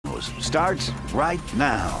News starts right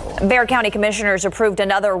now. Bexar County Commissioners approved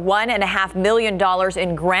another $1.5 million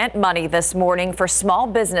in grant money this morning for small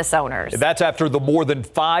business owners. That's after the more than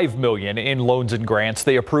 $5 million in loans and grants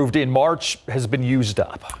they approved in March has been used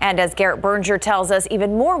up. And as Garrett Berger tells us,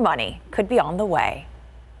 even more money could be on the way.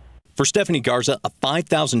 For Stephanie Garza, a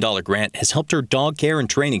 $5,000 grant has helped her dog care and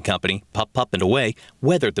training company, Pup and Away,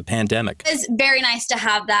 weather the pandemic. It's very nice to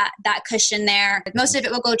have that cushion there. Most of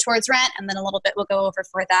it will go towards rent, and then a little bit will go over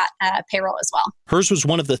for that payroll as well. Hers was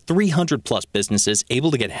one of the 300-plus businesses able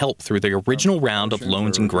to get help through the original round of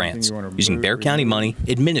loans and grants, using Bexar County money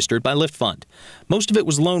administered by Lift Fund. Most of it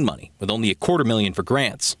was loan money, with only $250,000 for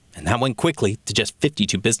grants. And that went quickly to just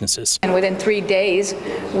 52 businesses. And within 3 days,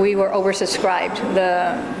 we were oversubscribed.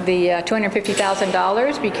 The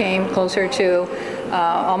 $250,000 became closer to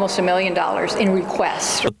almost $1 million in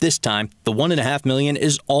requests. But this time, the $1.5 million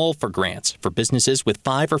is all for grants for businesses with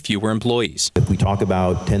 5 or fewer employees. If we talk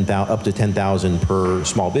about up to 10,000 per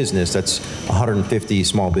small business, that's 150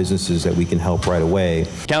 small businesses that we can help right away.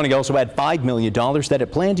 County also had $5 million that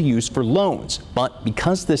it planned to use for loans. But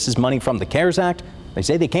because this is money from the CARES Act, they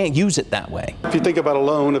say they can't use it that way. If you think about a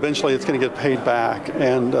loan, eventually it's going to get paid back,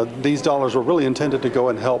 and these dollars were really intended to go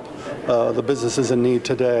and help the businesses in need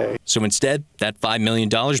today. So instead, that $5 million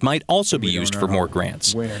might also be used for more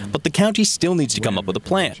grants. But the county still needs to come up with a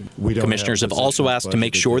plan. Commissioners have also asked to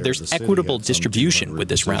make sure there's equitable distribution with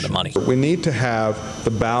this round of money. We need to have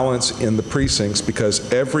the balance in the precincts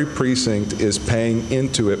because every precinct is paying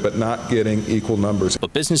into it but not getting equal numbers.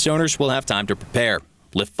 But business owners will have time to prepare.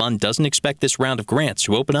 Lift Fund doesn't expect this round of grants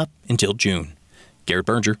to open up until June. Garrett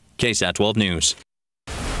Berger, KSAT 12 News.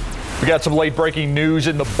 We got some late breaking news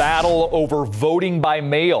in the battle over voting by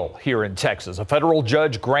mail here in Texas. A federal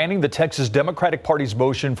judge granting the Texas Democratic Party's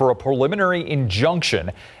motion for a preliminary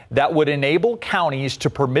injunction that would enable counties to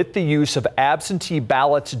permit the use of absentee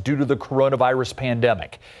ballots due to the coronavirus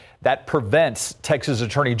pandemic. That prevents Texas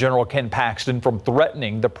Attorney General Ken Paxton from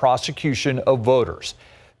threatening the prosecution of voters.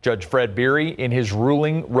 Judge Fred Beery, in his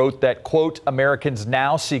ruling, wrote that, quote, Americans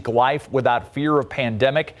now seek life without fear of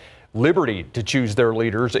pandemic, liberty to choose their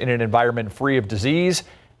leaders in an environment free of disease,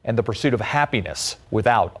 and the pursuit of happiness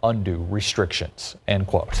without undue restrictions, end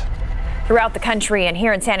quote. Throughout the country and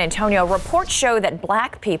here in San Antonio, reports show that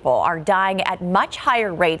black people are dying at much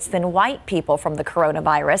higher rates than white people from the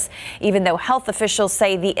coronavirus, even though health officials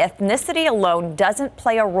say the ethnicity alone doesn't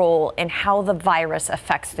play a role in how the virus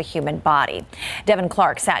affects the human body. Devin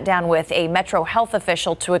Clark sat down with a Metro health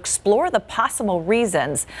official to explore the possible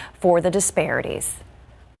reasons for the disparities.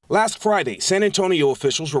 Last Friday, San Antonio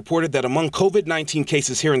officials reported that among COVID-19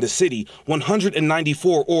 cases here in the city,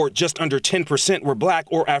 194 or just under 10% were black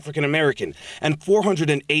or African American, and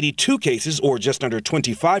 482 cases or just under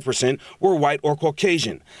 25% were white or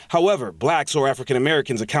Caucasian. However, blacks or African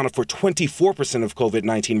Americans accounted for 24% of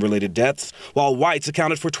COVID-19 related deaths, while whites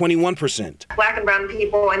accounted for 21%. Black and brown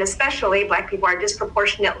people, and especially black people, are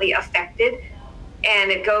disproportionately affected.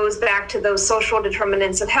 And it goes back to those social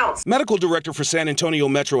determinants of health. Medical Director for San Antonio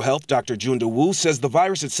Metro Health, Dr. Junda Wu, says the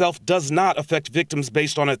virus itself does not affect victims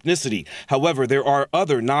based on ethnicity. However, there are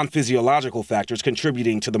other non-physiological factors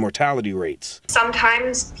contributing to the mortality rates.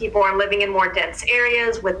 Sometimes people are living in more dense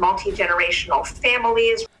areas with multi-generational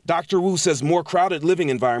families. Dr. Wu says more crowded living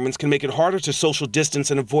environments can make it harder to social distance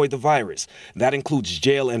and avoid the virus. That includes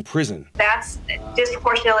jail and prison. That's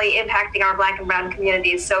disproportionately impacting our black and brown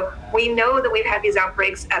communities. So we know that we've had these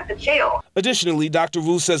outbreaks at the jail. Additionally, Dr.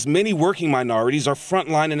 Wu says many working minorities are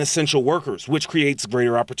frontline and essential workers, which creates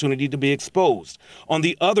greater opportunity to be exposed. On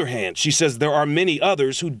the other hand, she says there are many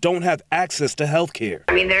others who don't have access to health care.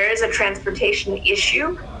 I mean, there is a transportation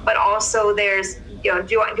issue, but also there's,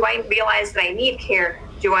 do I realize that I need care?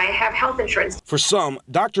 Do I have health insurance? For some,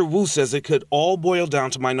 Dr. Wu says it could all boil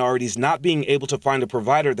down to minorities not being able to find a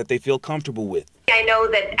provider that they feel comfortable with. I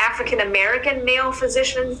know that African American male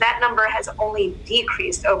physicians, that number has only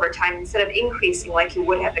decreased over time instead of increasing like you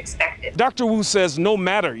would have expected. Dr. Wu says no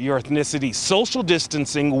matter your ethnicity, social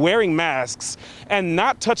distancing, wearing masks, and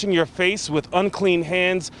not touching your face with unclean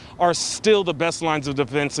hands are still the best lines of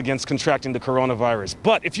defense against contracting the coronavirus.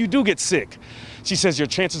 But if you do get sick, she says your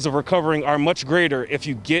chances of recovering are much greater if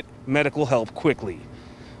you get medical help quickly.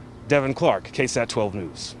 Devin Clark, KSAT 12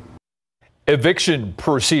 News. Eviction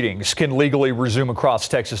proceedings can legally resume across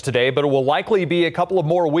Texas today, but it will likely be a couple of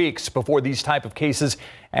more weeks before these type of cases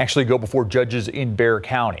actually go before judges in Bexar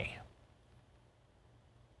County.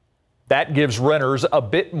 That gives renters a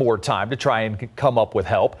bit more time to try and come up with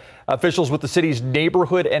help. Officials with the city's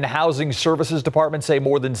Neighborhood and Housing Services Department say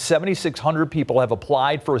more than 7,600 people have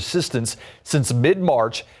applied for assistance since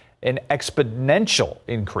mid-March, an exponential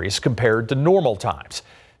increase compared to normal times.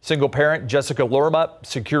 Single parent Jessica Lerma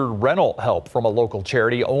secured rental help from a local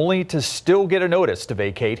charity only to still get a notice to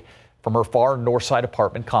vacate from her far north side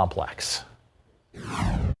apartment complex.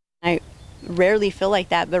 I rarely feel like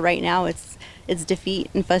that, but right now it's defeat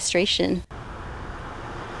and frustration.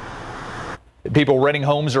 People renting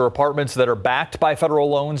homes or apartments that are backed by federal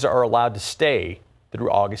loans are allowed to stay through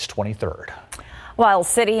August 23rd. While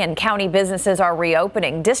city and county businesses are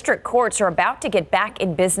reopening, district courts are about to get back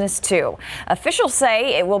in business too. Officials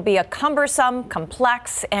say it will be a cumbersome,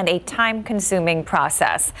 complex, and a time-consuming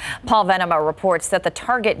process. Paul Venema reports that the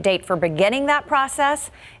target date for beginning that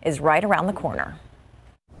process is right around the corner.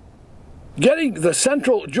 Getting the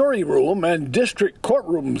central jury room and district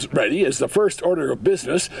courtrooms ready is the first order of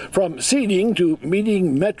business, from seating to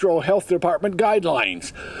meeting Metro Health Department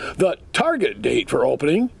guidelines. The target date for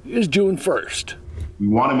opening is June 1st. We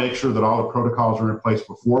want to make sure that all the protocols are in place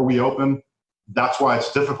before we open. That's why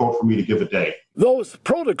it's difficult for me to give a date. Those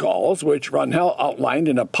protocols, which Ronell outlined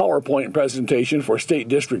in a PowerPoint presentation for state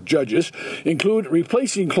district judges, include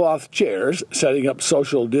replacing cloth chairs, setting up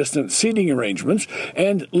social distance seating arrangements,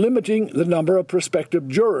 and limiting the number of prospective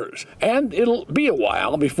jurors. And it'll be a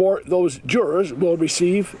while before those jurors will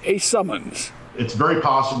receive a summons. It's very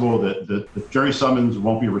possible that the jury summons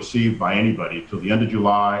won't be received by anybody till the end of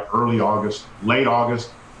July, early August, late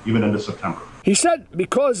August, even into September. He said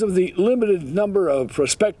because of the limited number of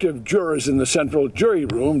prospective jurors in the central jury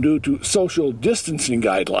room due to social distancing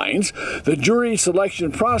guidelines, the jury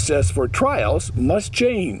selection process for trials must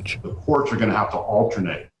change. The courts are going to have to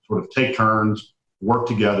alternate, sort of take turns, work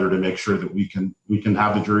together to make sure that we can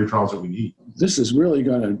have the jury trials that we need. This is really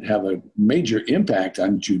going to have a major impact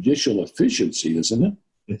on judicial efficiency, isn't it?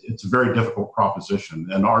 It's a very difficult proposition,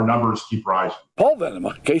 and our numbers keep rising. Paul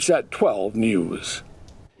Venema, KSAT 12 News.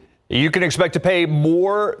 You can expect to pay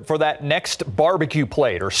more for that next barbecue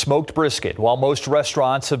plate or smoked brisket. While most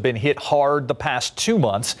restaurants have been hit hard the past 2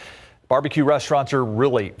 months, barbecue restaurants are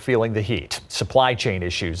really feeling the heat. Supply chain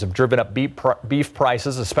issues have driven up beef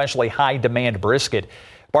prices, especially high demand brisket.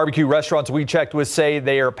 Barbecue restaurants we checked with say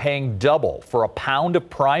they are paying double for a pound of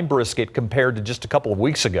prime brisket compared to just a couple of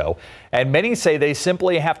weeks ago. And many say they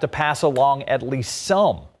simply have to pass along at least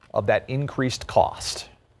some of that increased cost.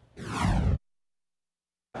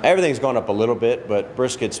 Everything's gone up a little bit, but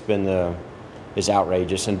brisket's is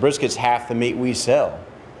outrageous, and brisket's half the meat we sell.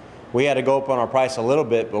 We had to go up on our price a little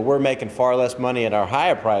bit, but we're making far less money at our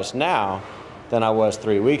higher price now than I was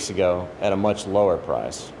 3 weeks ago at a much lower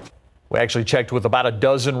price. We actually checked with about a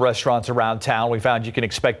dozen restaurants around town. We found you can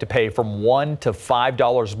expect to pay from $1 to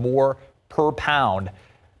 $5 more per pound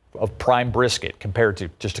of prime brisket compared to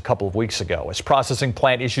just a couple of weeks ago. As processing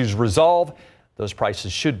plant issues resolve, those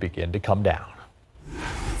prices should begin to come down.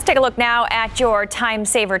 Let's take a look now at your time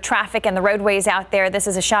saver traffic and the roadways out there. This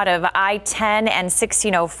is a shot of I-10 and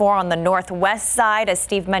 1604 on the northwest side. As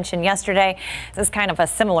Steve mentioned yesterday, this is kind of a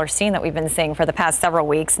similar scene that we've been seeing for the past several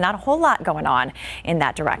weeks. Not a whole lot going on in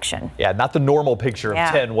that direction. Yeah, not the normal picture of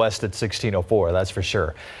 10 west at 1604, that's for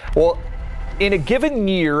sure. Well, in a given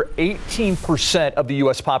year, 18% of the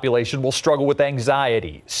U.S. population will struggle with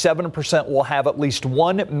anxiety. 7% will have at least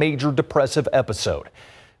one major depressive episode.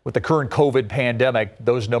 With the current COVID pandemic,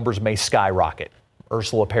 those numbers may skyrocket.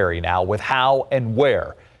 Ursula Perry now with how and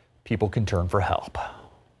where people can turn for help.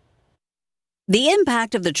 The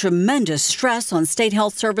impact of the tremendous stress on state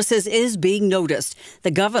health services is being noticed. The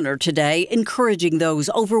governor today encouraging those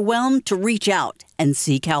overwhelmed to reach out and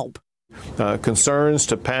seek help. Concerns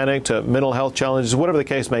to panic to mental health challenges, whatever the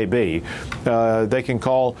case may be, they can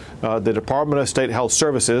call the Department of State Health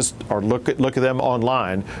Services or look at them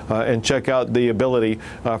online and check out the ability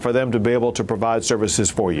for them to be able to provide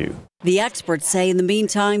services for you. The experts say in the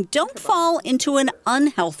meantime, don't fall into an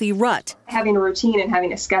unhealthy rut. Having a routine and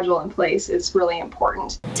having a schedule in place is really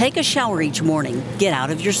important. Take a shower each morning, get out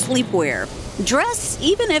of your sleepwear, dress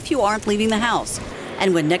even if you aren't leaving the house.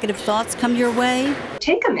 And when negative thoughts come your way,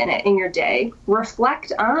 take a minute in your day,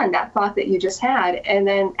 reflect on that thought that you just had, and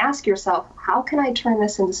then ask yourself, how can I turn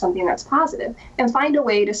this into something that's positive? And find a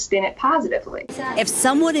way to spin it positively. If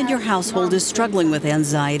someone in your household is struggling with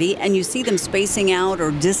anxiety and you see them spacing out or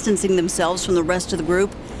distancing themselves from the rest of the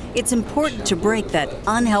group, it's important to break that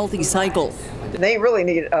unhealthy cycle. They really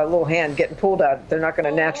need a little hand getting pulled out. They're not going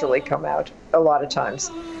to naturally come out a lot of times.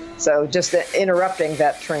 So just interrupting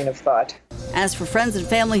that train of thought. As for friends and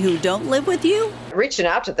family who don't live with you, reaching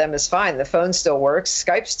out to them is fine. The phone still works.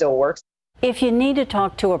 Skype still works. If you need to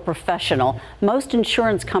talk to a professional, most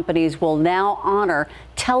insurance companies will now honor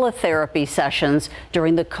teletherapy sessions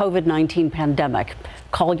during the COVID-19 pandemic.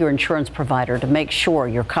 Call your insurance provider to make sure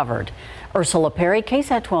you're covered. Ursula Perry,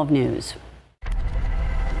 KSAT 12 News.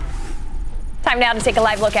 Time now to take a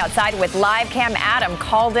live look outside with Live Cam. Adam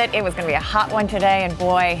called it. It was going to be a hot one today, and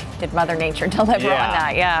boy, did Mother Nature deliver on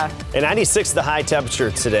that. Yeah. And 96 the high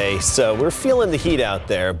temperature today, so we're feeling the heat out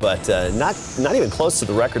there, but not even close to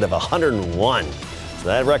the record of 101. So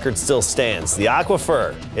that record still stands. The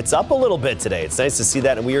aquifer, it's up a little bit today. It's nice to see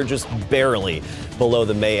that, and we are just barely below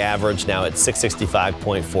the May average now at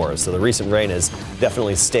 665.4. So the recent rain has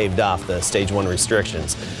definitely staved off the stage 1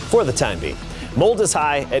 restrictions for the time being. Mold is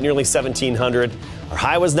high at nearly 1,700. Our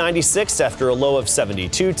high was 96 after a low of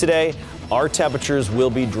 72 today. Our temperatures will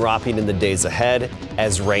be dropping in the days ahead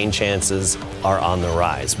as rain chances are on the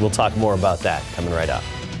rise. We'll talk more about that coming right up.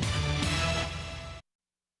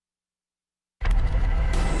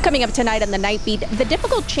 Coming up tonight on the Night Beat, the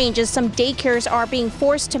difficult changes some daycares are being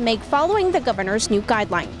forced to make following the governor's new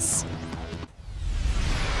guidelines.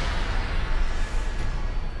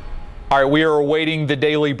 All right, we are awaiting the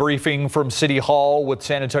daily briefing from City Hall with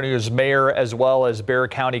San Antonio's mayor as well as Bexar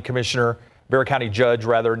County Judge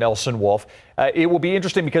Nelson Wolf. It will be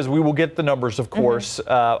interesting because we will get the numbers, of course,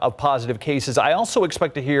 of positive cases. I also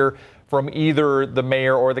expect to hear from either the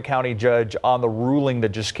mayor or the county judge on the ruling that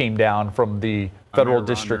just came down from the federal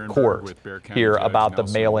district court here about the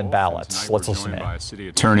mail-in ballots. Let's listen in. City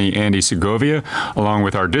Attorney Andy Segovia, along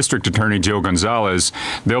with our District Attorney Joe Gonzalez.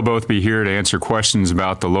 They'll both be here to answer questions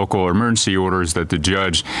about the local emergency orders that the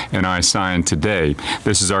judge and I signed today.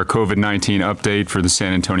 This is our COVID-19 update for the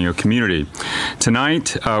San Antonio community.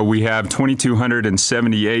 Tonight, we have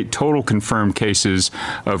 2,278 total confirmed cases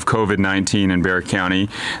of COVID-19 in Bexar County.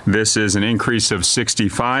 This is an increase of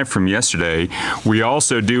 65 from yesterday. We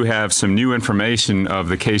also do have some new information of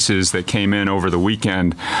the cases that came in over the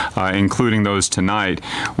weekend, including those tonight.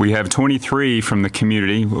 We have 23 from the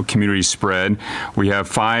community spread. We have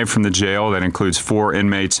 5 from the jail. That includes 4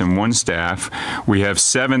 inmates and 1 staff. We have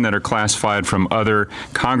 7 that are classified from other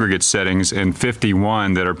congregate settings and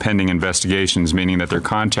 51 that are pending investigations, meaning that their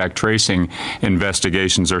contact tracing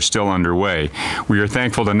investigations are still underway. We are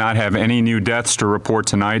thankful to not have any new deaths to report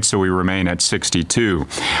tonight, so we remain at 62.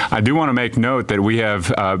 I do want to make note that we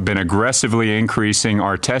have been aggressively increasing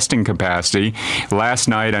our testing capacity. Last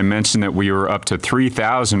night I mentioned that we were up to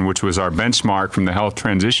 3,000, which was our benchmark from the health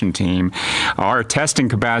transition team. Our testing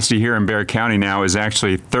capacity here in Bexar County now is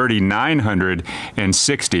actually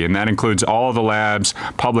 3,960, and that includes all the labs,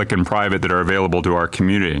 public and private, that are available to our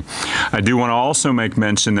community. I do want to also make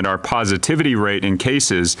mention that our positivity rate in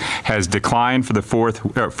cases has declined for the for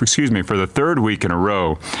the third week in a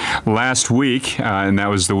row. Last week, and that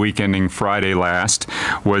was the week ending Friday last,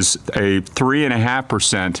 was a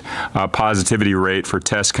 3.5% positivity rate for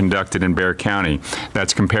tests conducted in Bexar County.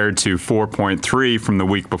 That's compared to 4.3 from the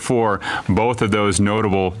week before, both of those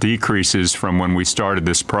notable decreases from when we started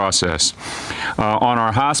this process. On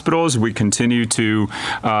our hospitals, we continue to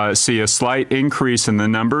see a slight increase in the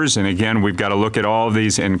numbers, and again, we've got to look at all of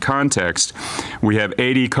these in context. We have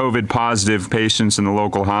 80 COVID positive patients in the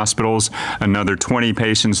local hospitals, another 20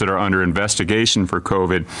 patients that are under investigation for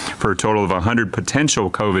COVID, for a total of 100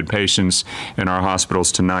 potential COVID patients in our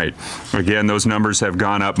hospitals tonight. Again, those numbers have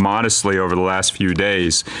gone up modestly over the last few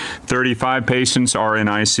days. 35 patients are in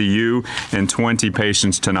ICU and 20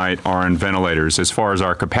 patients tonight are in ventilators. As far as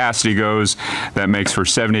our capacity goes, that makes for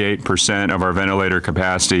 78% of our ventilator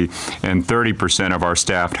capacity and 30% of our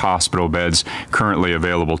staffed hospital beds currently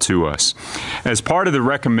available to us. As part of the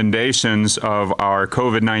recommendations of our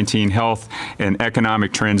COVID-19 Health and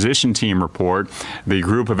Economic Transition Team report, the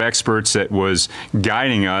group of experts that was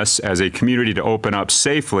guiding us as a community to open up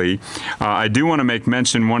safely, I do want to make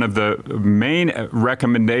mention one of the main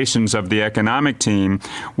recommendations of the economic team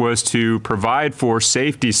was to provide for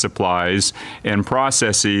safety supplies and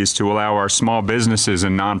processes to allow our small businesses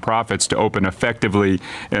and nonprofits to open effectively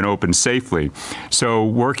and open safely. So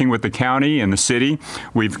working with the county and the city,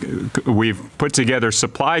 we've put together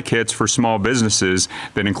supply kits for small businesses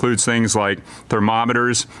that includes things like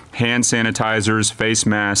thermometers, hand sanitizers, face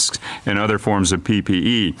masks, and other forms of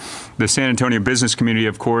PPE. The San Antonio business community,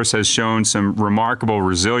 of course, has shown some remarkable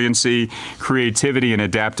resiliency, creativity, and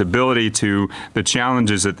adaptability to the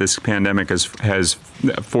challenges that this pandemic has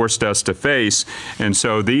forced us to face. And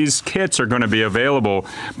so these kits are going to be available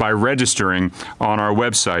by registering on our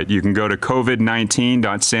website. You can go to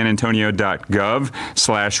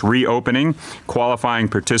covid19.sanantonio.gov/reopening. Qualifying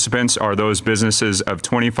participants are those businesses of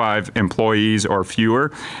 25 employees or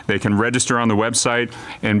fewer. They can register on the website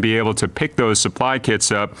and be able to pick those supply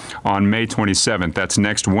kits up on May 27th. That's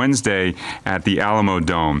next Wednesday at the Alamo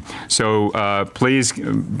Dome. So please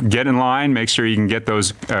get in line. Make sure you can get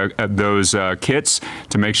those kits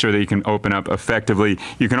to make sure that you can open up effectively.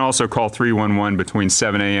 You can also call 311 between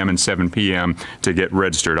 7 a.m. and 7 p.m. to get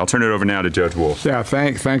registered. I'll turn it over now to Judge Wolf. Yeah,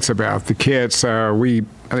 thanks about the kits. I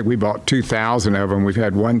think we bought 2,000 of them. We've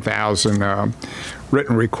had 1,000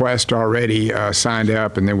 written requests already signed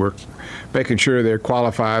up, and then we're making sure they're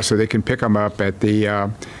qualified so they can pick them up at the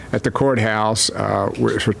courthouse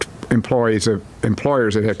for employers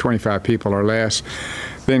that have 25 people or less.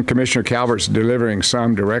 Then Commissioner Calvert's delivering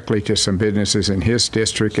some directly to some businesses in his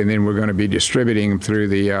district, and then we're going to be distributing them through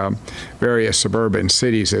the various suburban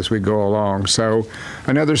cities as we go along. So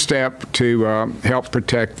another step to help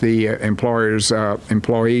protect the employees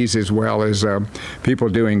as well as people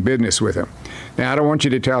doing business with them. Now, I don't want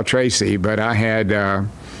you to tell Tracy, but I had a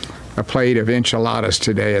plate of enchiladas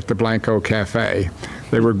today at the Blanco Cafe.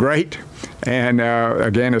 They were great. And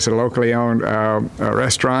again, it's a locally owned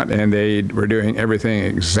restaurant, and they were doing everything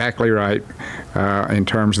exactly right in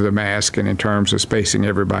terms of the mask and in terms of spacing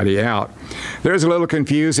everybody out. There's a little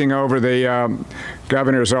confusing over the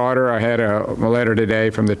governor's order. I had a letter today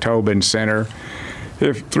from the Tobin Center.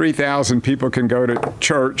 If 3,000 people can go to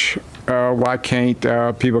church, why can't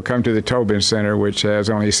people come to the Tobin Center, which has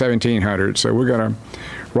only 1,700? So we're going to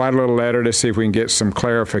write a little letter to see if we can get some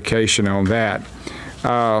clarification on that.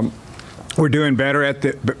 We're doing better at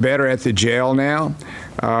the jail now.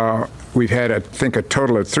 We've had, I think, a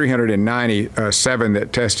total of 397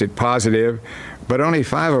 that tested positive, but only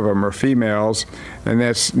 5 of them are females, and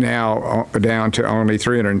that's now down to only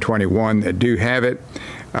 321 that do have it.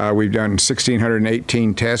 We've done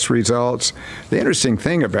 1,618 test results. The interesting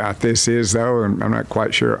thing about this is, though, and I'm not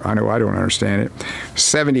quite sure, I know I don't understand it,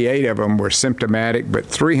 78 of them were symptomatic, but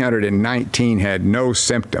 319 had no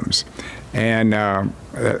symptoms. And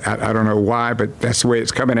I don't know why, but that's the way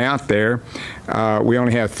it's coming out there. We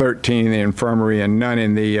only have 13 in the infirmary and none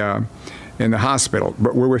in the hospital.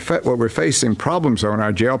 But what we're facing problems on,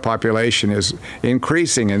 our jail population is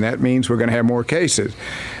increasing, and that means we're going to have more cases.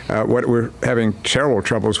 What we're having terrible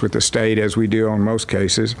troubles with the state, as we do on most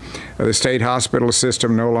cases. The state hospital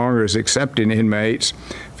system no longer is accepting inmates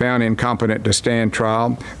found incompetent to stand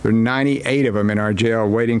trial. There are 98 of them in our jail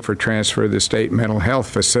waiting for transfer to the state mental health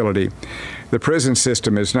facility. The prison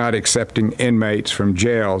system is not accepting inmates from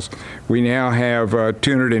jails. We now have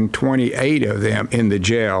 228 of them in the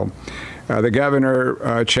jail. The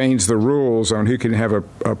governor changed the rules on who can have a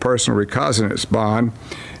personal recognizance bond,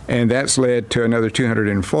 and that's led to another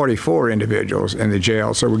 244 individuals in the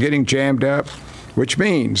jail. So we're getting jammed up, which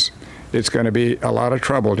means it's going to be a lot of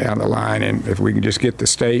trouble down the line. And if we can just get the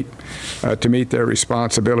state to meet their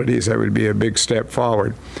responsibilities, that would be a big step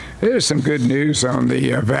forward. There's some good news on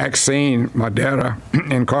the vaccine. Moderna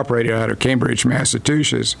Incorporated out of Cambridge,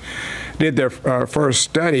 Massachusetts, did their first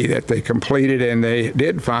study that they completed, and they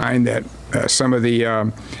did find that some of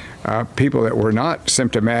the people that were not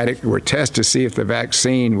symptomatic were tested to see if the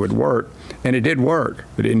vaccine would work, and it did work.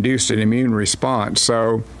 It induced an immune response.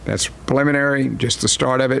 So that's preliminary, just the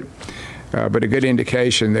start of it, but a good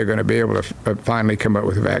indication they're going to be able to finally come up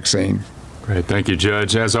with a vaccine. Great. Thank you,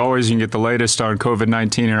 Judge. As always, you can get the latest on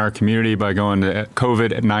COVID-19 in our community by going to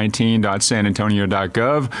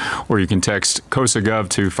covid19.sanantonio.gov, or you can text KOSAGov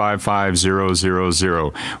to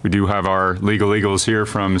 55000. We do have our legal eagles here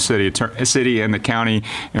from the city and the county,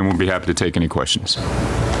 and we'll be happy to take any questions.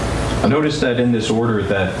 I noticed that in this order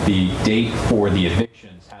that the date for the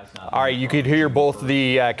evictions has not. All right, you could hear both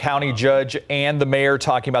the county judge and the mayor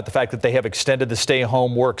talking about the fact that they have extended the stay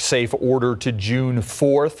home, work safe order to June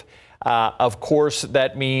 4th. Of course,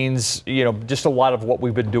 that means, just a lot of what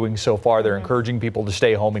we've been doing so far. They're encouraging people to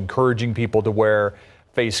stay home, encouraging people to wear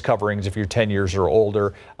face coverings if you're 10 years or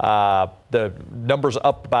older. The number's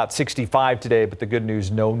up about 65 today, but the good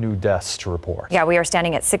news, no new deaths to report. Yeah, we are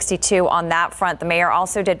standing at 62 on that front. The mayor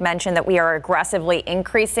also did mention that we are aggressively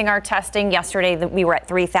increasing our testing. Yesterday, we were at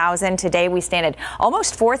 3,000. Today, we stand at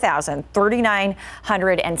almost 4,000,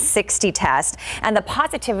 3,960 tests. And the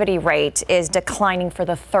positivity rate is declining for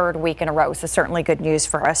the 3rd week in a row. So certainly good news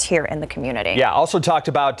for us here in the community. Yeah, also talked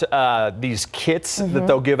about these kits that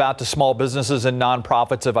they'll give out to small businesses and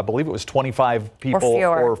nonprofits of, I believe it was 25 people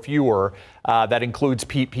or fewer. That includes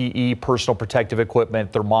PPE, personal protective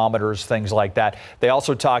equipment, thermometers, things like that. They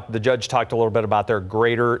also the judge talked a little bit about their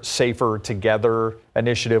Greater Safer Together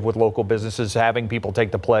initiative with local businesses, having people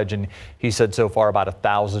take the pledge. And he said so far about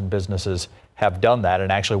 1,000 businesses have done that.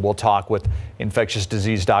 And actually, we'll talk with infectious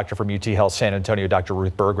disease doctor from UT Health San Antonio, Dr.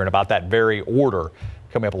 Ruth Berggren, about that very order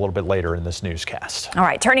coming up a little bit later in this newscast. All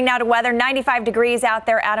right, turning now to weather. 95 degrees out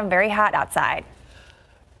there, Adam. Very hot outside.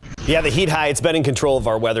 Yeah, the heat high, it's been in control of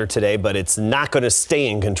our weather today, but it's not going to stay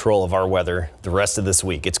in control of our weather the rest of this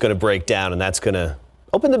week. It's going to break down, and that's going to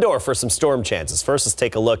open the door for some storm chances. First, let's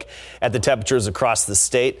take a look at the temperatures across the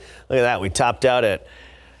state. Look at that. We topped out at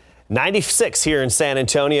 96 here in San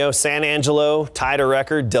Antonio. San Angelo tied a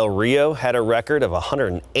record. Del Rio had a record of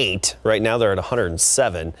 108. Right now, they're at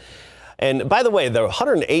 107. And by the way, the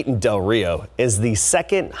 108 in Del Rio is the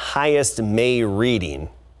second highest May reading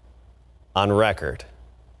on record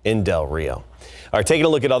in Del Rio. All right, taking a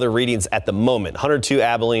look at other readings at the moment. 102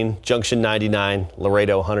 Abilene, Junction 99,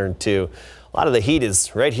 Laredo 102. A lot of the heat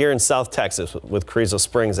is right here in South Texas with Carrizo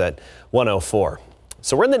Springs at 104.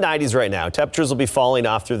 So we're in the 90s right now. Temperatures will be falling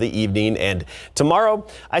off through the evening, and tomorrow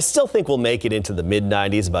I still think we'll make it into the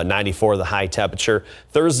mid-90s, about 94 the high temperature.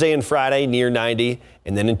 Thursday and Friday near 90,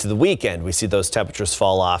 and then into the weekend we see those temperatures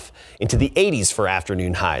fall off into the 80s for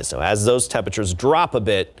afternoon highs. So as those temperatures drop a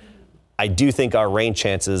bit, I do think our rain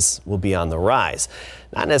chances will be on the rise.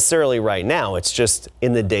 Not necessarily right now, it's just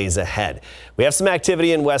in the days ahead. We have some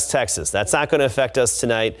activity in West Texas. That's not going to affect us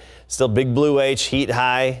tonight. Still big blue H, heat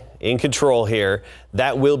high, in control here.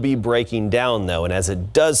 That will be breaking down though, and as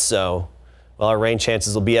it does so, well, our rain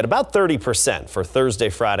chances will be at about 30% for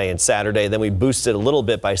Thursday, Friday, and Saturday. Then we boost it a little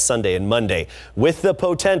bit by Sunday and Monday, with the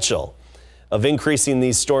potential of increasing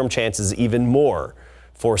these storm chances even more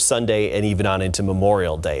for Sunday and even on into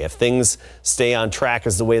Memorial Day. If things stay on track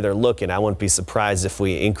as the way they're looking, I wouldn't be surprised if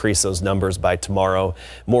we increase those numbers by tomorrow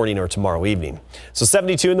morning or tomorrow evening. So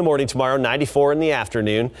 72 in the morning tomorrow, 94 in the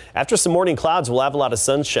afternoon. After some morning clouds, we'll have a lot of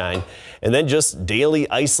sunshine, and then just daily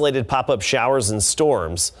isolated pop-up showers and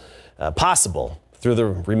storms possible through the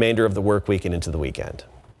remainder of the work week and into the weekend.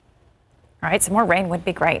 All right, some more rain would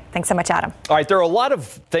be great. Thanks so much, Adam. All right, there are a lot of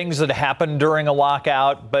things that happen during a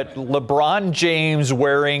lockout, but LeBron James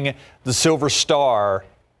wearing the Silver Star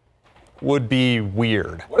would be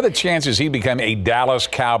weird. What are the chances he become a Dallas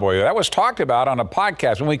Cowboy? That was talked about on a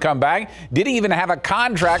podcast. When we come back, did he even have a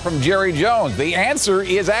contract from Jerry Jones? The answer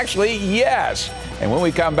is actually yes. And when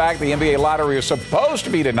we come back, the NBA lottery is supposed to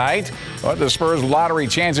be tonight. What are the Spurs lottery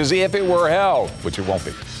chances if it were held, which it won't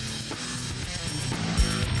be?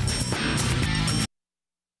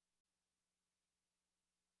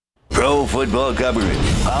 Pro football coverage,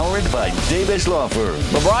 powered by Davis Law Firm.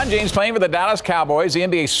 LeBron James playing for the Dallas Cowboys. The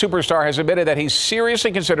NBA superstar has admitted that he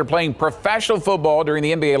seriously considered playing professional football during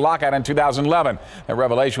the NBA lockout in 2011. That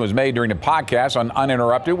revelation was made during the podcast on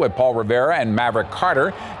Uninterrupted with Paul Rivera and Maverick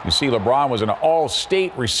Carter. You see, LeBron was an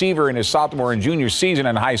all-state receiver in his sophomore and junior season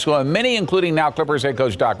in high school, and many, including now Clippers head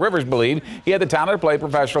coach Doc Rivers, believe he had the talent to play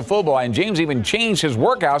professional football. And James even changed his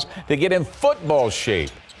workouts to get in football shape.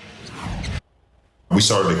 We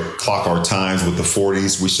started to clock our times with the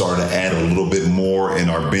 40s. We started to add a little bit more in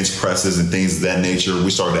our bench presses and things of that nature.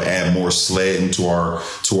 We started to add more sledding to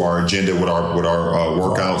our agenda with our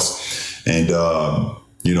workouts.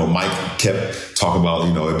 And Mike kept talking about,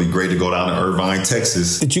 it'd be great to go down to Irvine,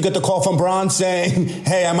 Texas. Did you get the call from Bron saying,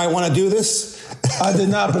 hey, I might want to do this? I did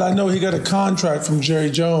not, but I know he got a contract from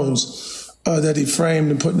Jerry Jones that he framed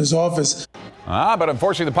and put in his office. But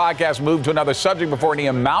unfortunately, the podcast moved to another subject before any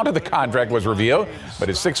amount of the contract was revealed. But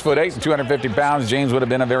at 6'8" and 250 pounds, James would have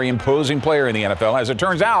been a very imposing player in the NFL. As it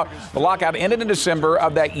turns out, the lockout ended in December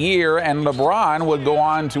of that year, and LeBron would go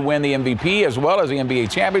on to win the MVP as well as the NBA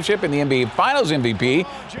championship and the NBA Finals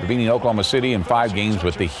MVP, beating Oklahoma City in 5 games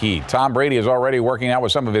with the Heat. Tom Brady is already working out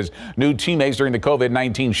with some of his new teammates during the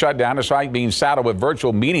COVID-19 shutdown. Despite being saddled with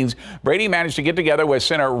virtual meetings, Brady managed to get together with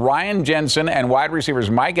center Ryan Jensen and wide receivers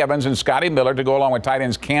Mike Evans and Scotty Miller to go along with tight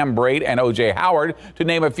ends Cam Brate and O.J. Howard, to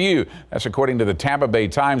name a few. That's according to the Tampa Bay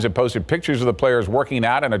Times. It posted pictures of the players working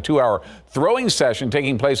out in a 2-hour throwing session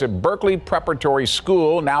taking place at Berkeley Preparatory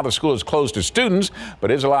School. Now the school is closed to students,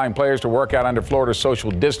 but is allowing players to work out under Florida's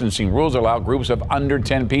social distancing rules. Allow groups of under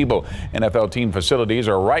 10 people. NFL team facilities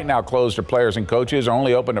are right now closed to players and coaches,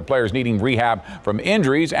 only open to players needing rehab from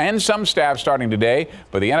injuries, and some staff starting today.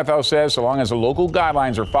 But the NFL says so long as the local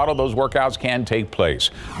guidelines are followed, those workouts can take place.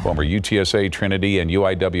 Former UTSA, Trinity, and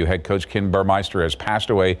UIW head coach Ken Burmeister has passed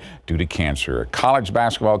away due to cancer. A college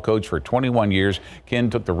basketball coach for 21 years, Ken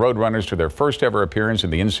took the Roadrunners to their first ever appearance in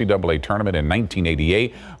the NCAA tournament in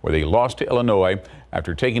 1988, where they lost to Illinois.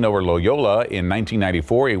 After taking over Loyola in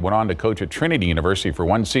 1994, he went on to coach at Trinity University for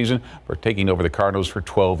 1 season, for taking over the Cardinals for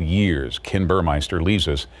 12 years. Ken Burmeister leaves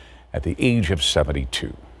us at the age of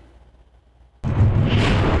 72.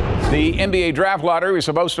 The NBA draft lottery was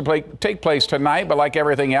supposed to take place tonight, but like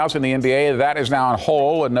everything else in the NBA, that is now on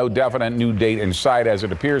hold and no definite new date in sight, as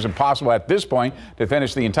it appears impossible at this point to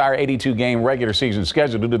finish the entire 82-game regular season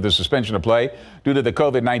schedule due to the suspension of play due to the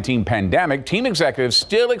COVID-19 pandemic. Team executives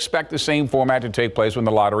still expect the same format to take place when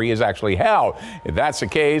the lottery is actually held. If that's the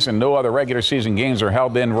case and no other regular season games are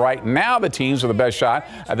held, then right now the teams with the best shot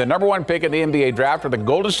at the #1 pick in the NBA draft are the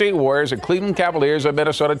Golden State Warriors, the Cleveland Cavaliers, and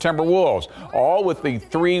Minnesota Timberwolves, all with the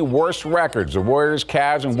three worst records. The Warriors,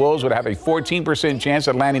 Cavs, and Wolves would have a 14% chance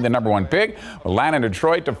at landing the #1 pick, with Atlanta and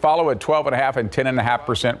Detroit to follow at 12.5% and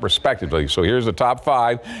 10.5% respectively. So here's the top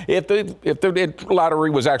five. If the lottery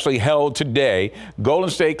was actually held today, Golden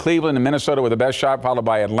State, Cleveland, and Minnesota with the best shot, followed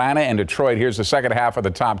by Atlanta and Detroit. Here's the second half of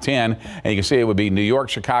the top 10. And you can see it would be New York,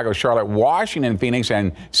 Chicago, Charlotte, Washington, Phoenix,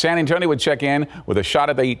 and San Antonio would check in with a shot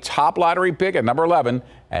at the top lottery pick at number 11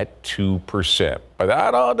 at 2%. But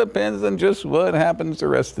that all depends on just what happens the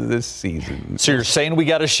rest of this season. So you're saying we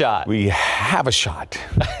got a shot? We have a shot.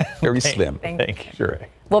 Very slim. Thank you. Sure.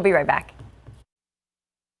 We'll be right back.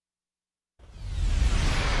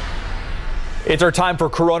 It's our time for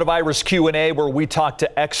Coronavirus Q&A, where we talk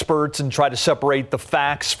to experts and try to separate the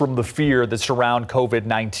facts from the fear that surround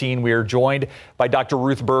COVID-19. We are joined by Dr.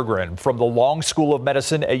 Ruth Berggren from the Long School of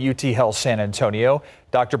Medicine at UT Health San Antonio.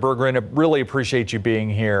 Dr. Berggren, I really appreciate you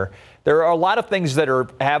being here. There are a lot of things that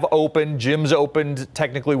have opened. Gyms opened.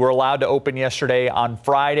 Technically, we're allowed to open yesterday. On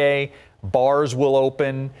Friday, bars will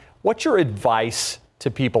open. What's your advice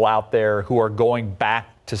to people out there who are going back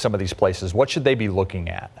to some of these places? What should they be looking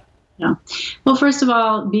at? Yeah. Well, first of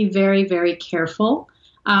all, be very, very careful.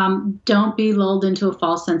 Don't be lulled into a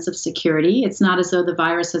false sense of security. It's not as though the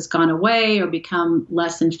virus has gone away or become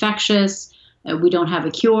less infectious. We don't have a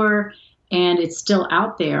cure, and it's still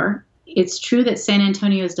out there. It's true that San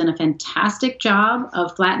Antonio has done a fantastic job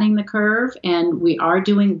of flattening the curve, and we are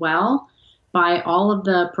doing well by all of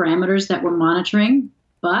the parameters that we're monitoring.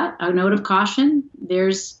 But a note of caution,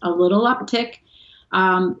 there's a little uptick.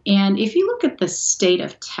 And if you look at the state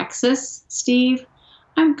of Texas, Steve,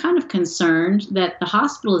 I'm kind of concerned that the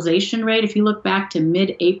hospitalization rate, if you look back to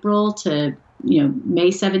mid-April to May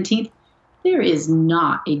 17th, there is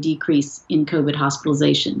not a decrease in COVID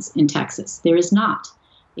hospitalizations in Texas. There is not.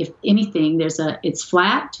 If anything, it's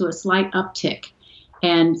flat to a slight uptick.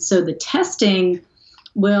 And so the testing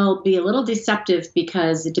will be a little deceptive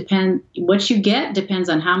because what you get depends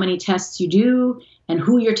on how many tests you do and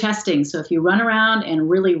who you're testing. So if you run around and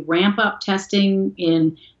really ramp up testing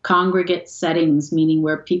in congregate settings, meaning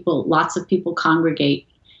where lots of people congregate,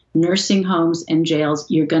 nursing homes and jails,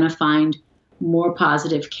 you're going to find more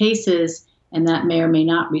positive cases, and that may or may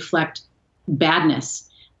not reflect badness.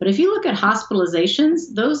 But if you look at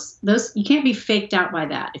hospitalizations, those you can't be faked out by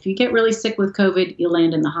that. If you get really sick with COVID, you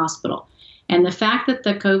land in the hospital. And the fact that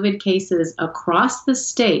the COVID cases across the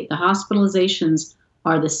state, the hospitalizations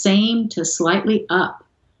are the same to slightly up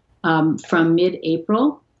from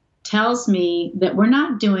mid-April, tells me that we're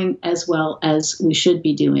not doing as well as we should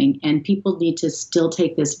be doing, and people need to still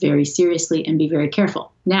take this very seriously and be very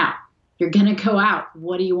careful. Now, you're going to go out.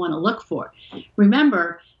 What do you want to look for?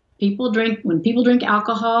 Remember, when people drink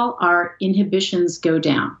alcohol, our inhibitions go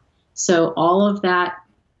down. So all of that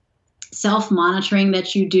self-monitoring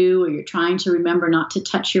that you do, or you're trying to remember not to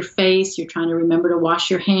touch your face, you're trying to remember to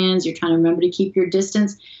wash your hands, you're trying to remember to keep your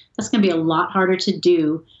distance, that's going to be a lot harder to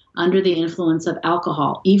do under the influence of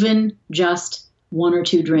alcohol. Even just 1 or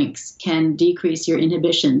 2 drinks can decrease your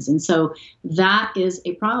inhibitions. And so that is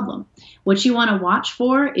a problem. What you want to watch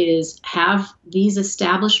for is, have these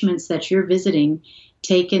establishments that you're visiting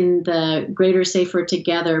taken the Greater Safer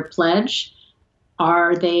Together pledge?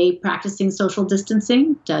 Are they practicing social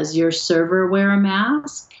distancing? Does your server wear a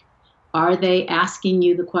mask? Are they asking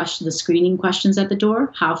you the screening questions at the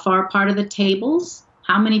door? How far apart are the tables?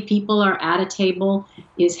 How many people are at a table?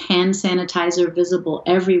 Is hand sanitizer visible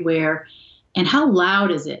everywhere? And how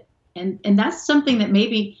loud is it? And that's something that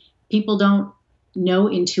maybe people don't know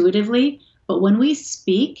intuitively. But when we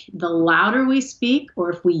speak, the louder we speak,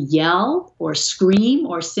 or if we yell or scream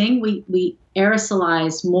or sing, we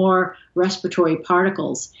aerosolize more respiratory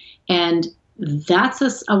particles. And that's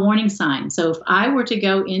a warning sign. So if I were to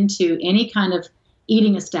go into any kind of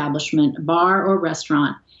eating establishment, bar or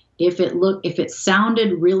restaurant, if it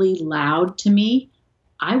sounded really loud to me,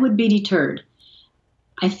 I would be deterred.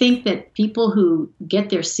 I think that people who get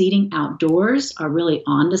their seating outdoors are really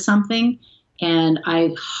onto something. And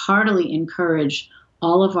I heartily encourage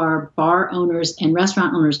all of our bar owners and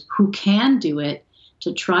restaurant owners who can do it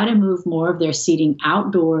to try to move more of their seating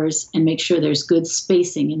outdoors and make sure there's good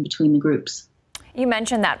spacing in between the groups. You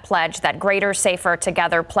mentioned that pledge, that Greater Safer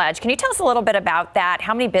Together pledge. Can you tell us a little bit about that?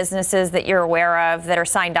 How many businesses that you're aware of that are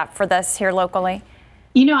signed up for this here locally?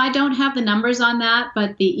 You know, I don't have the numbers on that,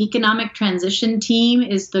 but the Economic Transition Team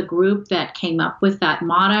is the group that came up with that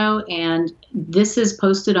motto, and this is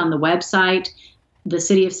posted on the website, the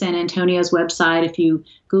City of San Antonio's website. If you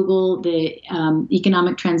Google the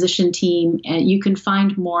Economic Transition Team, you can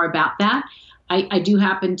find more about that. I do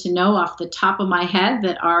happen to know off the top of my head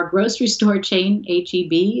that our grocery store chain,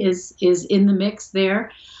 H-E-B, is in the mix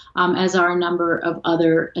there, as are a number of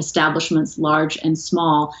other establishments, large and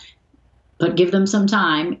small. But give them some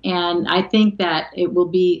time, and I think that it will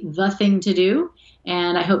be the thing to do,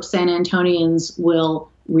 and I hope San Antonians will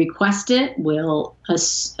request it, will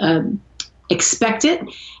expect it,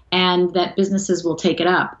 and that businesses will take it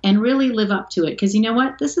up and really live up to it. Because you know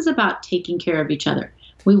what? This is about taking care of each other.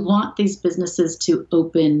 We want these businesses to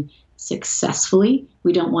open successfully.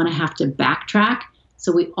 We don't want to have to backtrack.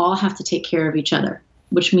 So we all have to take care of each other,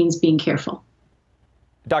 which means being careful.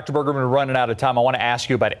 Dr. Bergerman, we're running out of time. I want to ask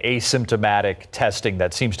you about asymptomatic testing.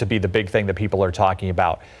 That seems to be the big thing that people are talking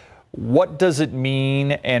about. What does it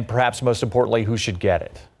mean? And perhaps most importantly, who should get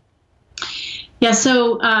it? Yeah,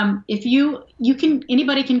 so if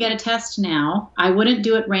anybody can get a test now. I wouldn't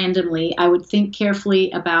do it randomly. I would think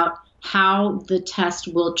carefully about how the test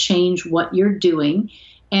will change what you're doing,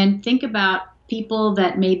 and think about people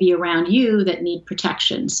that may be around you that need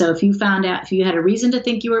protection. So if you had a reason to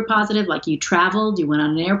think you were positive, like you traveled, you went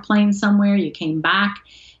on an airplane somewhere, you came back,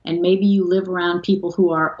 and maybe you live around people who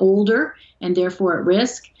are older and therefore at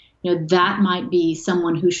risk, that might be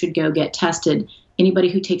someone who should go get tested. Anybody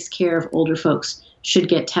who takes care of older folks should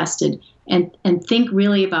get tested. And think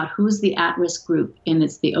really about who's the at-risk group, and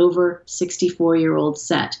it's the over 64-year-old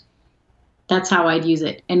set. That's how I'd use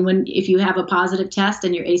it. And if you have a positive test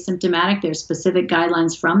and you're asymptomatic, there's specific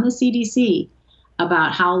guidelines from the CDC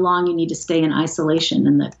about how long you need to stay in isolation.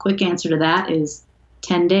 And the quick answer to that is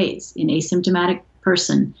 10 days. An asymptomatic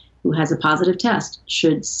person who has a positive test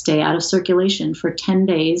should stay out of circulation for 10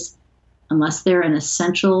 days unless they're an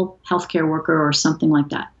essential healthcare worker or something like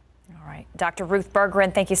that. All right. Dr. Ruth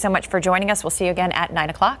Berggren, thank you so much for joining us. We'll see you again at 9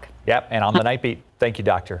 o'clock. Yep, and on the Night Beat. Thank you,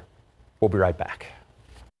 Doctor. We'll be right back.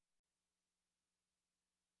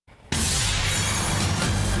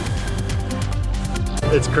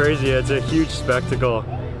 It's crazy. It's a huge spectacle.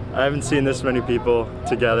 I haven't seen this many people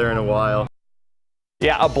together in a while.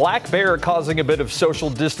 Yeah, a black bear causing a bit of social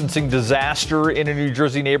distancing disaster in a New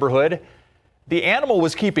Jersey neighborhood. The animal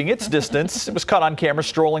was keeping its distance. It was caught on camera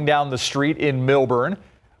strolling down the street in Milburn.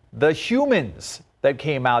 The humans that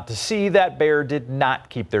came out to see that bear did not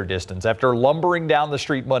keep their distance. After lumbering down the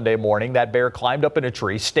street Monday morning, that bear climbed up in a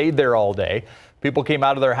tree, stayed there all day. People came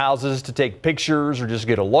out of their houses to take pictures or just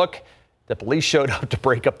get a look. The police showed up to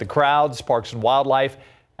break up the crowds. Parks and Wildlife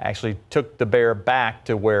actually took the bear back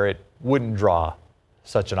to where it wouldn't draw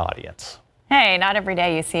such an audience. Hey, not every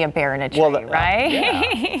day you see a bear in a tree, right?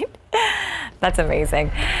 Yeah. That's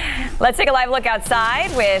amazing. Let's take a live look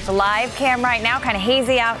outside with live cam right now. Kind of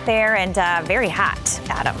hazy out there and very hot,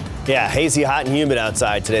 Adam. Yeah, hazy, hot, and humid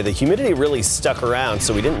outside today. The humidity really stuck around,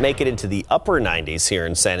 so we didn't make it into the upper 90s here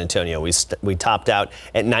in San Antonio. We topped out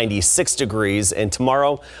at 96 degrees, and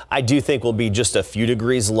tomorrow I do think we'll be just a few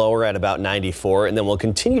degrees lower at about 94, and then we'll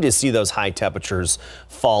continue to see those high temperatures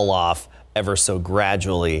fall off ever so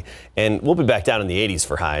gradually, and we'll be back down in the 80s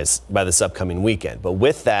for highs by this upcoming weekend. But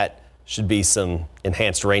with that should be some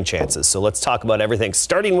enhanced rain chances. So let's talk about everything,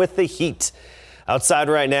 starting with the heat. Outside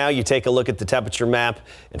right now, you take a look at the temperature map,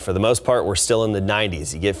 and for the most part, we're still in the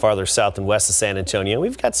 90s. You get farther south and west of San Antonio,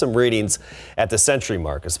 we've got some readings at the century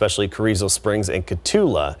mark, especially Carrizo Springs and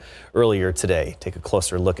Cotulla earlier today. Take a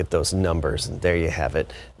closer look at those numbers, and there you have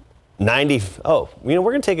it. We're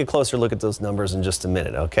going to take a closer look at those numbers in just a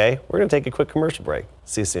minute, okay? We're going to take a quick commercial break.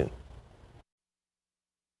 See you soon.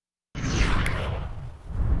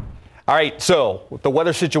 All right, so with the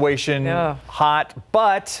weather situation, hot,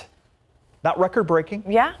 but not record-breaking.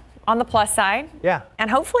 Yeah, on the plus side. Yeah. And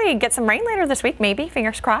hopefully get some rain later this week, maybe.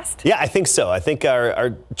 Fingers crossed. Yeah, I think so. I think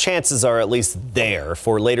our chances are at least there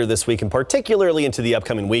for later this week and particularly into the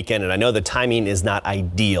upcoming weekend. And I know the timing is not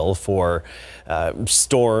ideal for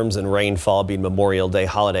storms and rainfall being Memorial Day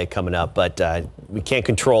holiday coming up, but we can't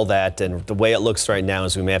control that. And the way it looks right now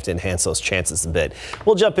is we may have to enhance those chances a bit.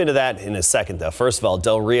 We'll jump into that in a second, though. First of all,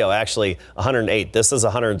 Del Rio actually 108. This is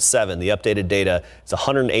 107. The updated data is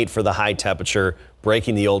 108 for the high temperature,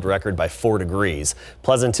 breaking the old record by 4 degrees.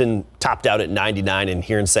 Pleasanton topped out at 99, and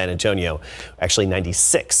here in San Antonio, actually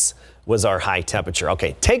 96 was our high temperature.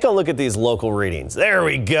 Okay, take a look at these local readings. There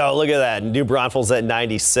we go. Look at that. New Braunfels at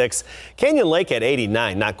 96. Canyon Lake at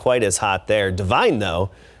 89. Not quite as hot there. Devine, though,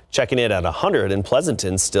 checking in at 100, and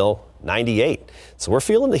Pleasanton still 98. So we're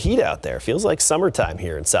feeling the heat out there. Feels like summertime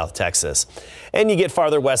here in South Texas. And you get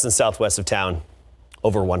farther west and southwest of town,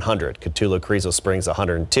 over 100. Cotulla, Carrizo Springs,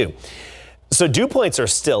 102. So dew points are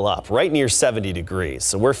still up, right near 70 degrees.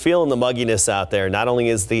 So we're feeling the mugginess out there. Not only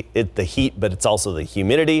is the heat, but it's also the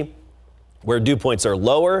humidity. Where dew points are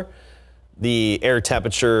lower, the air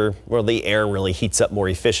temperature, well, the air really heats up more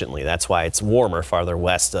efficiently. That's why it's warmer farther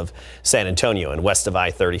west of San Antonio and west of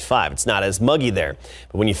I-35. It's not as muggy there.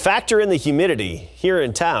 But when you factor in the humidity here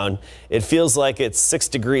in town, it feels like it's 6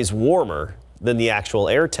 degrees warmer than the actual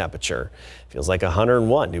air temperature. Feels like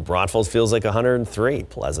 101. New Braunfels feels like 103.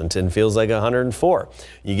 Pleasanton feels like 104.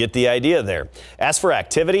 You get the idea there. As for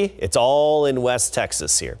activity, it's all in West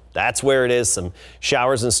Texas here. That's where it is. Some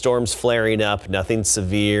showers and storms flaring up. Nothing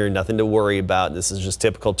severe, nothing to worry about. This is just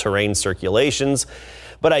typical terrain circulations.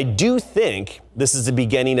 But I do think this is the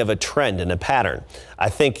beginning of a trend and a pattern. I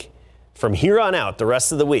think from here on out, the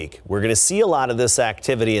rest of the week, we're going to see a lot of this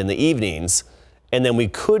activity in the evenings, and then we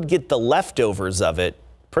could get the leftovers of it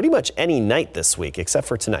pretty much any night this week, except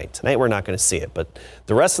for tonight. Tonight, we're not going to see it, but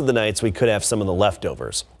the rest of the nights, we could have some of the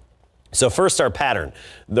leftovers. So first, our pattern.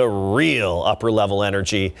 The real upper level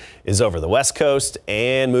energy is over the West Coast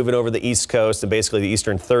and moving over the East Coast and basically the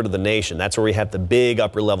eastern third of the nation. That's where we have the big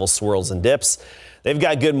upper level swirls and dips. They've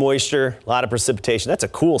got good moisture, a lot of precipitation. That's a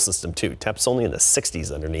cool system, too. Temps only in the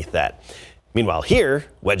 60s underneath that. Meanwhile, here,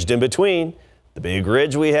 wedged in between, the big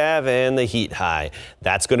ridge we have and the heat high.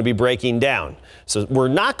 That's going to be breaking down. So we're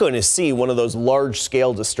not going to see one of those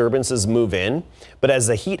large-scale disturbances move in, but as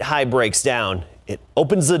the heat high breaks down, it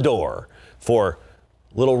opens the door for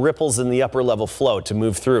little ripples in the upper level flow to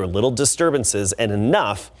move through, little disturbances, and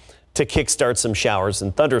enough to kickstart some showers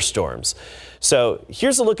and thunderstorms. So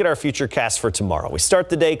here's a look at our future cast for tomorrow. We start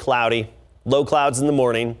the day cloudy, low clouds in the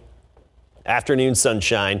morning, afternoon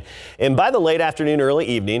sunshine, and by the late afternoon, early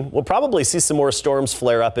evening, we'll probably see some more storms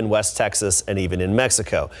flare up in West Texas and even in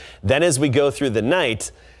Mexico. Then as we go through the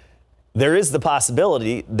night, there is the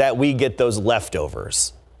possibility that we get those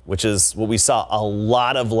leftovers, which is what we saw a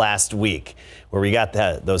lot of last week, where we got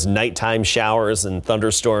those nighttime showers and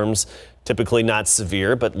thunderstorms, typically not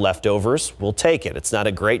severe, but leftovers. We'll take it. It's not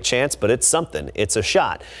a great chance, but it's something. It's a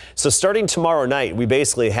shot. So starting tomorrow night, we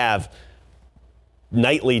basically have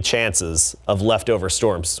nightly chances of leftover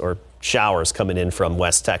storms or showers coming in from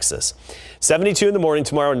West Texas. 72 in the morning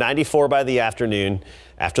tomorrow, 94 by the afternoon.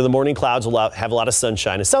 After the morning clouds, we'll have a lot of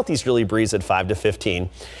sunshine. A southeasterly breeze at 5 to 15.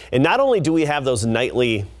 And not only do we have those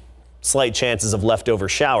nightly slight chances of leftover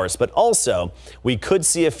showers, but also we could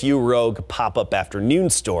see a few rogue pop-up afternoon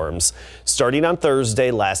storms starting on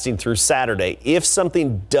Thursday, lasting through Saturday. If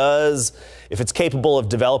it's capable of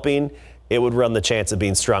developing, it would run the chance of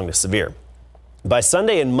being strong to severe. By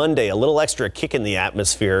Sunday and Monday, a little extra kick in the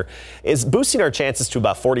atmosphere is boosting our chances to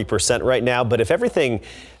about 40% right now. But if everything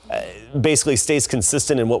basically stays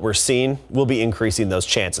consistent in what we're seeing, we'll be increasing those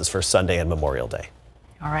chances for Sunday and Memorial Day.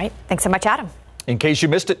 All right. Thanks so much, Adam. In case you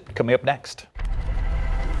missed it, coming up next.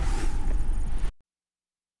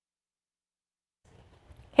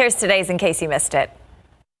 Here's today's In Case You Missed It.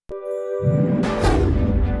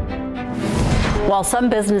 While some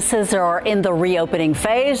businesses are in the reopening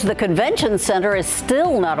phase, the convention center is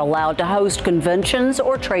still not allowed to host conventions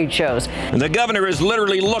or trade shows. And the governor is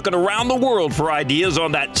literally looking around the world for ideas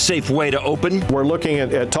on that safe way to open. We're looking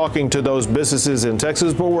at talking to those businesses in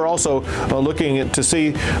Texas, but we're also looking to see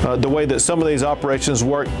the way that some of these operations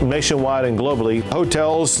work nationwide and globally.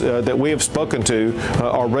 Hotels that we have spoken to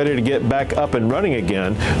are ready to get back up and running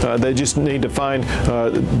again. They just need to find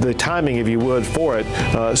the timing, if you would, for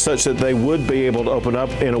it, such that they would be able to open up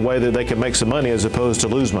in a way that they can make some money as opposed to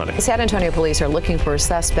lose money. San Antonio police are looking for a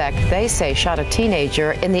suspect they say shot a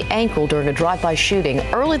teenager in the ankle during a drive-by shooting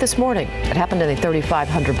early this morning. It happened in the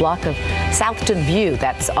 3500 block of Southton View.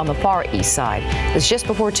 That's on the far east side. It's just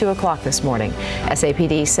before 2 o'clock this morning.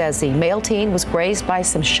 SAPD says the male teen was grazed by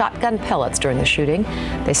some shotgun pellets during the shooting.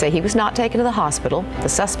 They say he was not taken to the hospital. The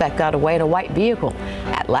suspect got away in a white vehicle.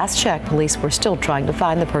 At last check, police were still trying to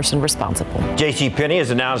find the person responsible. JCPenney has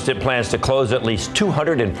announced it plans to close at least least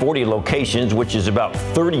 240 locations, which is about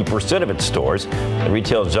 30% of its stores. The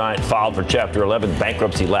retail giant filed for Chapter 11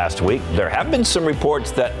 bankruptcy last week. There have been some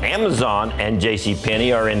reports that Amazon and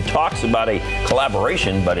JCPenney are in talks about a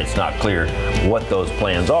collaboration, but it's not clear what those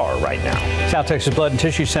plans are right now. South Texas Blood and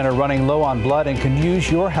Tissue Center running low on blood and can use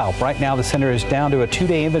your help. Right now, the center is down to a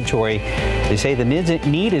 2-day inventory. They say the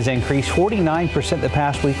need has increased 49% the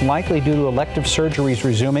past week, likely due to elective surgeries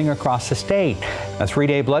resuming across the state. A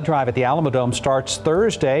 3-day blood drive at the Alamodome starts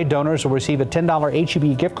Thursday. Donors will receive a $10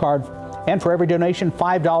 H-E-B gift card, and for every donation,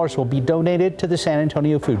 $5 will be donated to the San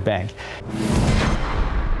Antonio Food Bank.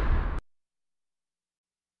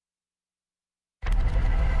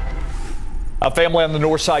 A family on the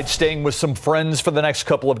north side staying with some friends for the next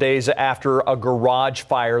couple of days after a garage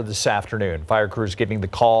fire this afternoon. Fire crews getting the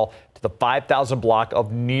call to the 5,000 block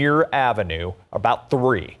of Near Avenue about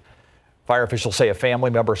 3. Fire officials say a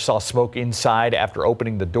family member saw smoke inside after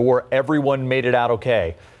opening the door. Everyone made it out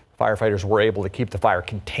okay. Firefighters were able to keep the fire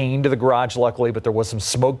contained to the garage, luckily, but there was some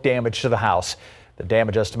smoke damage to the house. The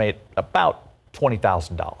damage estimate about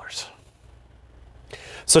 $20,000.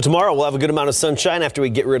 So tomorrow we'll have a good amount of sunshine after we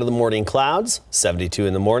get rid of the morning clouds. 72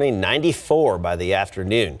 in the morning, 94 by the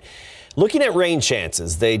afternoon. Looking at rain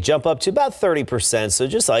chances, they jump up to about 30%, so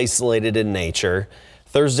just isolated in nature.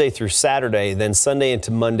 Thursday through Saturday, then Sunday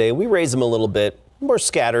into Monday, we raise them a little bit, more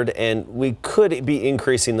scattered, and we could be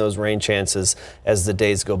increasing those rain chances as the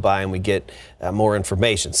days go by and we get more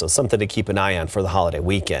information. So something to keep an eye on for the holiday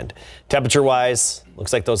weekend. Temperature-wise,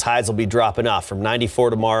 looks like those highs will be dropping off from 94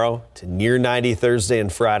 tomorrow to near 90 Thursday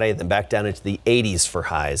and Friday, then back down into the 80s for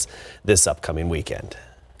highs this upcoming weekend.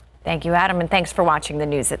 Thank you, Adam, and thanks for watching the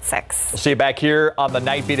news at 6. We'll see you back here on the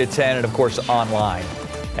Night Beat at 10 and, of course, online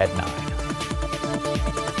at 9.